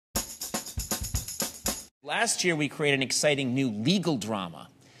Last year, we created an exciting new legal drama,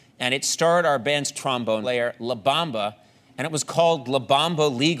 and it starred our band's trombone player, LaBamba, and it was called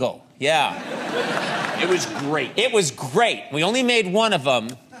LaBamba Legal. Yeah. It was great. It was great. We only made one of them,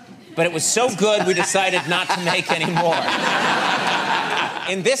 but it was so good we decided not to make any more.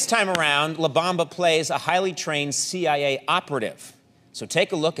 In this time around, LaBamba plays a highly trained CIA operative. So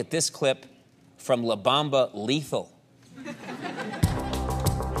take a look at this clip from LaBamba Lethal.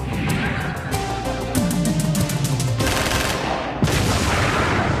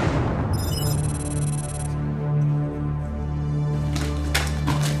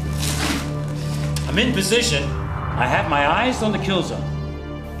 I'm in position. I have my eyes on the kill zone.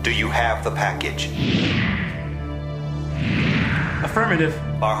 Do you have the package? Affirmative.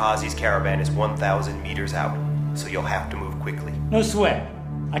 Barhazi's caravan is 1,000 meters out, so you'll have to move quickly. No sweat.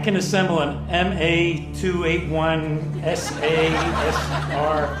 I can assemble an MA281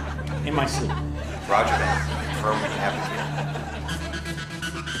 SASR in my sleep. Roger that. Confirm we have it here.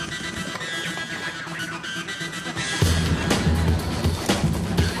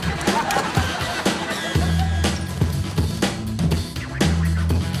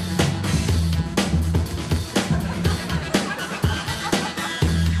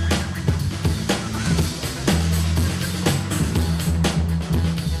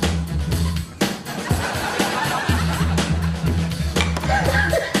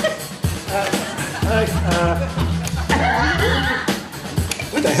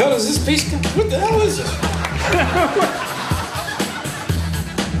 What the hell is this piece? What the hell is it?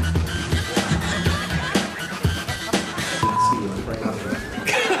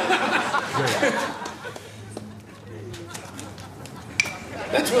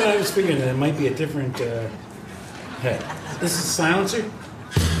 That's what I was figuring, that it might be a different head. This is a silencer?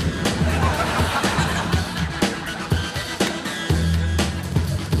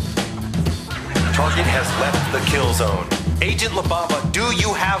 Target has left the kill zone. Agent LaBamba, do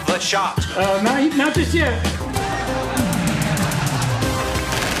you have the shot? Not just yet.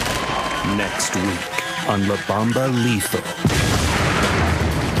 Next week on LaBamba Lethal.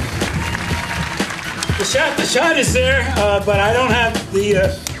 The shot is there, but I don't have the,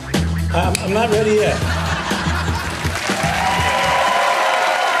 I'm not ready yet.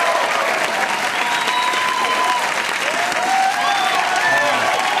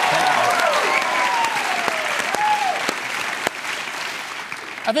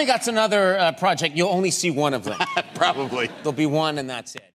 I think that's another project. You'll only see one of them. Probably. There'll be one, and that's it.